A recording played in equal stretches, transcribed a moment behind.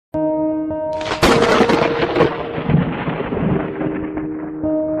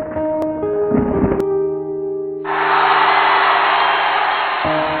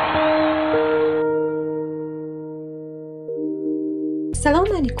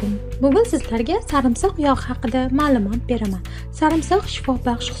alaykum. Bugun sizlarga sarimsoq yog'i haqida ma'lumot beraman. Sarimsoq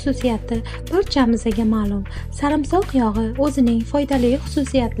shifobaxsh xususiyati barchamizga ma'lum. Sarimsoq yog'i o'zining foydali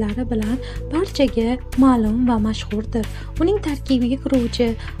xususiyatlari bilan barchaga ma'lum va mashhurdir. Uning tarkibiga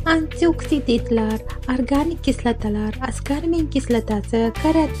kiruvchi antioksidantlar, organik kislotalar, askarmin kislotasi,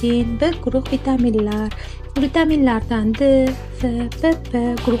 karotin, B guruh vitaminlardan D, F, PP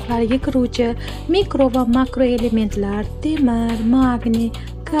guruhlariga kiruvchi mikro va makro elementlar, temir, magniy,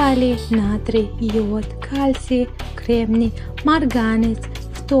 kaliy, natriy, yod, kalsiy, kremniy, marganiz,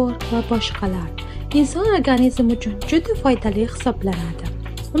 ftor va boshqalar inson organizmi uchun juda foydali hisoblanadi.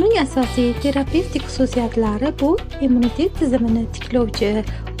 Uning asosiy terapevtik xususiyatlari bu immunitet tizimini tiklovchi,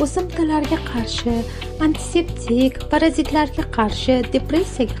 o'simtalarga qarshi, antiseptik, parazitlarga qarshi,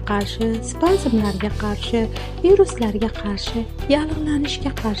 depressiyaga qarshi, spazmlarga qarshi, viruslarga qarshi,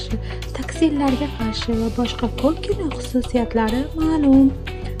 yallig'lanishga qarshi, toksinlarga qarshi va boshqa ko'pgina xususiyatlari ma'lum.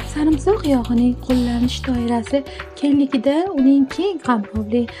 Sarimsoq yog'ining qo'llanish doirasi kengligida uning keng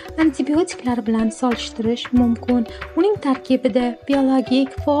qamrovli antibiotiklar bilan solishtirish mumkin. Uning tarkibida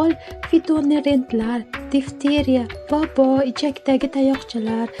biologik faol fitonutriyentlar, difteriya, vabo, ichakdagi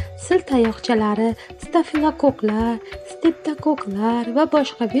tayoqchalar, sil tayoqchalari, stafilokoklar, streptokoklar va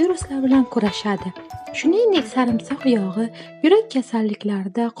boshqa viruslar bilan kurashadi. Shuningdek, sarimsoq yog'i yurak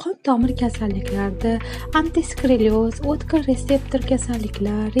kasalliklarida, qon tomir kasalliklarida, antiskleroz, o'tkir reseptor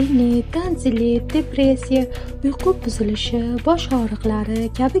kasalliklar, rinit, tonzillit, depressiya, uyqu buzilishi, bosh og'riqlari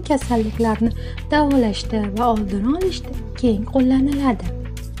kabi kasalliklarni davolashda va oldini olishda keng qo'llaniladi.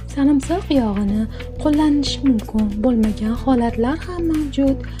 Sarimsoq yog'ini qo'llanishi mumkin bo'lmagan holatlar ham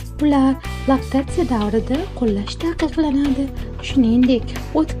mavjud. Ular laktatsiya davrida qo'llash taqiqlanadi. Shuningdek,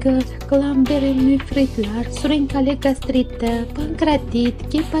 o'tkir glomerulonefritlar, surunkali gastritda, pankreatit,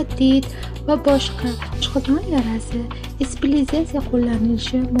 gepatit va boshqa oshqozon yarasi, epilepsiya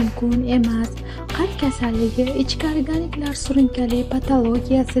qo'llanilishi mumkin emas. Qand kasalligi, ichki organiklar surunkali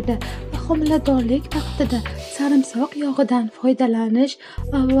patologiyasida va homiladorlik vaqtida sarimsoq yog'idan foydalanish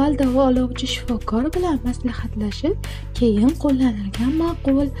avval davolovchi shifokor bilan maslahatlashib, keyin qo'llanilgan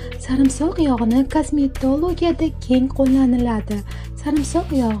ma'qul. Sarimsoq yog'ini kosmetologiyada keng qo'llaniladi. Sarimsoq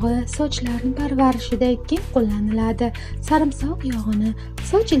yog'i sochlarning parvarishida keng qo'llaniladi. Sarimsoq yog'ini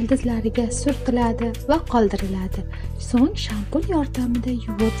soch ildizlariga surtiladi va qoldiriladi. So'ng shampun yordamida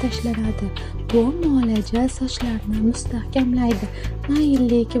yuvib tashlanadi. Bu muolaja sochlarni mustahkamlaydi,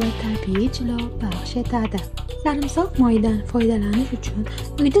 mayillik va tabiiy jilo baxsh etadi. Sarimsoq moyidan foydalanish uchun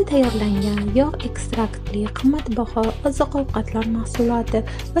uyda tayyorlangan yog' ekstraktli qimmatbaho oziq-ovqatlar mahsuloti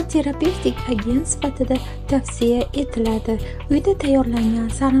va terapevtik agent sifatida tavsiya etiladi. Uyda tayyorlangan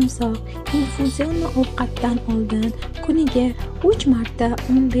sarimsoq infuzion ovqatdan oldin kuniga 3 marta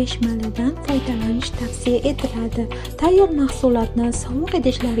 15 ml foydalanish tavsiya etiladi. Tayyor mahsulotni sovuq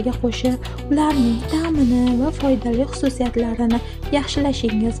idishlarga qo'shib, ularning ta'mini va foydali xususiyatlarini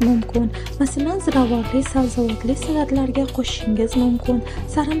yaxshilashingiz mumkin. Masalan, ziravorli sabzavotli salatlarga qo'shishingiz mumkin.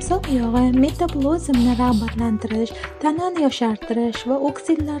 Sarimsoq yog'i metabolizmni rag'batlantirish, tanani yoshartirish va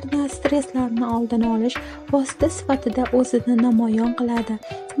oksidlarni, stresslarni oldini olish vosita sifatida o'zini namoyon qiladi.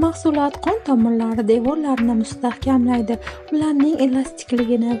 Mahsulot qon tomirlari devorlarini mustahkamlaydi, ularning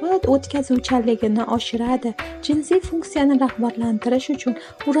elastikligini va o'tkazuvchanligini oshiradi. Jinsiy funksiyani rag'batlantirish uchun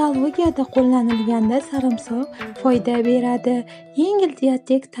urologiyada qo'llanilganda sarimsoq foyda beradi. Yengil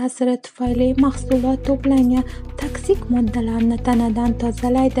dietik ta'siri tufayli mahsulot to'plangan toksik moddalarni tanadan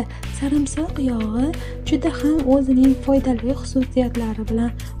tozalaydi. Sarimsoq yog'i juda ham o'zining foydali xususiyatlari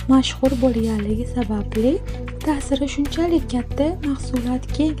bilan mashhur bo'lganligi sababli ta'siri shunchalik katta, mahsulot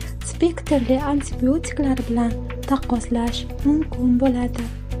keng spektrli antibiotiklar bilan taqqoslash mumkin bo'ladi.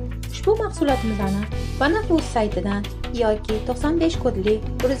 Ushbu mahsulotimizni Banafus saytidan yoki 95 kodli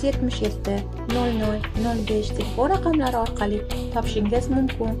 177 0005 telefon raqamlari orqali topishingiz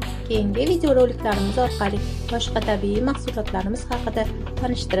mumkin. Keyingi videoroliklarimiz orqali boshqa tabiiy mahsulotlarimiz haqida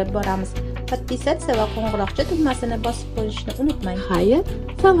tanishtirib boramiz. Podpisatsiya va qo'ng'iroqcha tugmasini bosib qo'yishni unutmang. Xayr,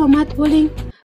 salomat bo'ling.